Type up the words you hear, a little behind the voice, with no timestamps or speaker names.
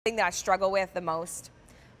thing that I struggle with the most,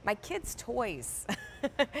 my kids' toys.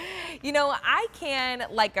 You know, I can,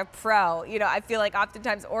 like a pro, you know, I feel like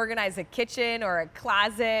oftentimes organize a kitchen or a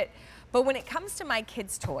closet, but when it comes to my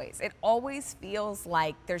kids' toys, it always feels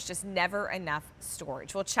like there's just never enough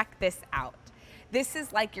storage. Well, check this out. This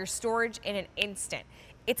is like your storage in an instant.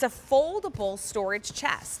 It's a foldable storage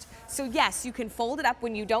chest. So yes, you can fold it up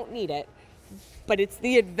when you don't need it, but it's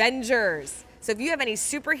the Avengers. So if you have any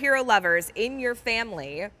superhero lovers in your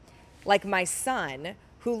family, like my son,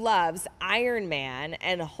 who loves Iron Man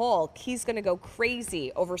and Hulk, he's gonna go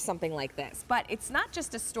crazy over something like this. But it's not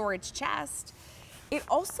just a storage chest, it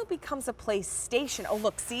also becomes a PlayStation. Oh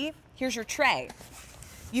look, see, here's your tray.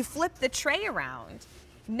 You flip the tray around.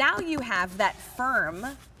 Now you have that firm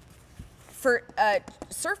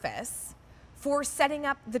surface for setting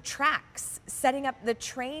up the tracks, setting up the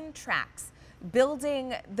train tracks,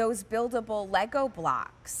 building those buildable Lego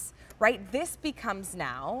blocks, right? This becomes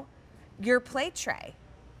now your play tray.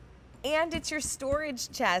 And it's your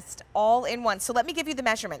storage chest all in one. So let me give you the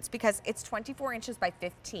measurements because it's 24 inches by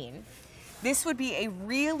 15. This would be a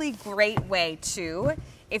really great way to,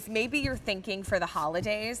 if maybe you're thinking for the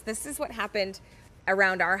holidays, this is what happened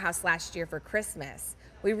around our house last year for Christmas.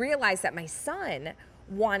 We realized that my son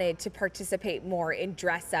wanted to participate more in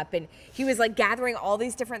dress up, and he was like gathering all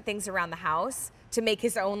these different things around the house to make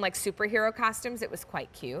his own like superhero costumes. It was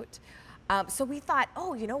quite cute. So we thought,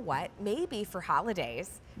 oh, you know what? Maybe for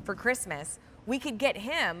holidays, for Christmas, we could get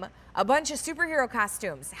him a bunch of superhero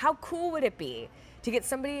costumes. How cool would it be to get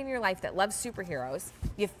somebody in your life that loves superheroes?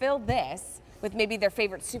 You fill this with maybe their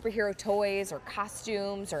favorite superhero toys or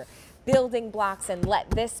costumes or building blocks, and let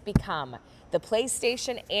this become the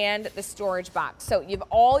PlayStation and the storage box. So you have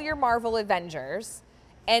all your Marvel Avengers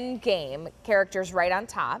Endgame characters right on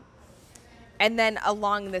top. And then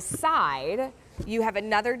along the side, you have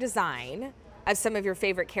another design of some of your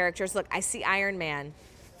favorite characters. Look, I see Iron Man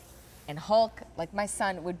and Hulk, like my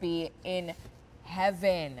son, would be in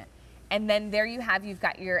heaven. And then there you have, you've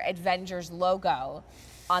got your Avengers logo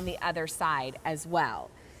on the other side as well.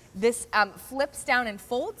 This flips down and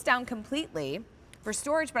folds down completely for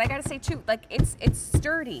storage, but I gotta say too, like it's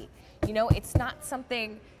sturdy. You know, it's not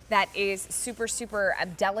something that is super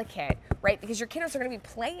delicate, right? Because your kiddos are gonna be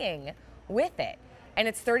playing with it. And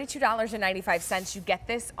it's $32.95. You get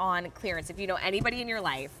this on clearance. If you know anybody in your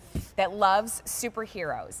life that loves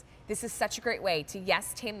superheroes, this is such a great way to,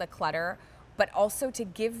 yes, tame the clutter, but also to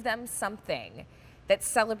give them something that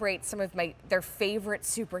celebrates some of their favorite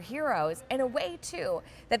superheroes, in a way too,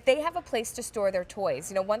 that they have a place to store their toys.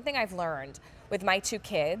 You know, one thing I've learned with my two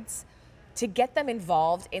kids, to get them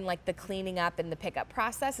involved in like the cleaning up and the pickup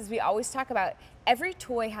process, is we always talk about every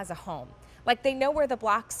toy has a home. Like they know where the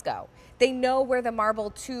blocks go. They know where the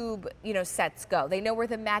marble tube, you know, sets go. They know where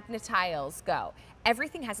the magnetiles go.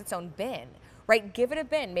 Everything has its own bin, right? Give it a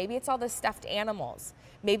bin. Maybe it's all the stuffed animals.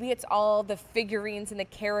 Maybe it's all the figurines and the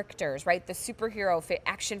characters, right? The superhero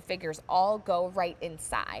action figures all go right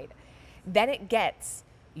inside. Then it gets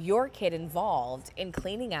your kid involved in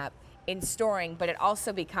cleaning up, in storing, but it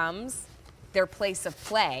also becomes their place of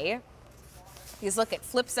play. Because look, it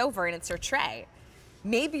flips over and it's your tray.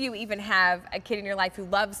 Maybe you even have a kid in your life who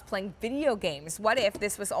loves playing video games. What if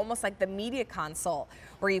this was almost like the media console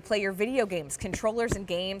where you play your video games? Controllers and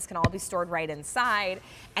games can all be stored right inside.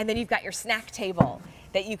 And then you've got your snack table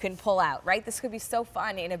that you can pull out, right? This could be so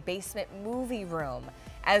fun in a basement movie room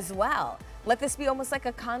as well. Let this be almost like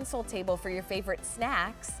a console table for your favorite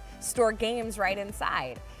snacks. Store games right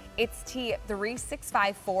inside. It's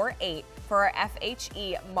T36548 for our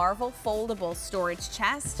F.H.E. Marvel Foldable Storage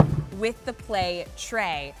Chest with the play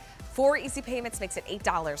tray. 4 easy payments makes it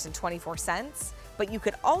 $8.24, but you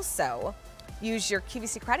could also use your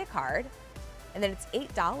QVC credit card, and then it's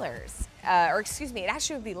 $8, or excuse me, it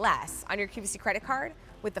actually would be less on your QVC credit card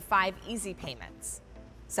with the 5 easy payments.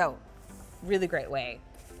 So, really great way.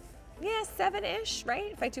 Yeah, 7-ish,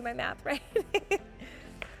 right? If I do my math right.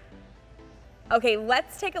 Okay,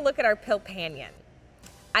 let's take a look at our Pilpanion.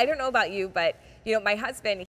 I don't know about you, but you know, my husband,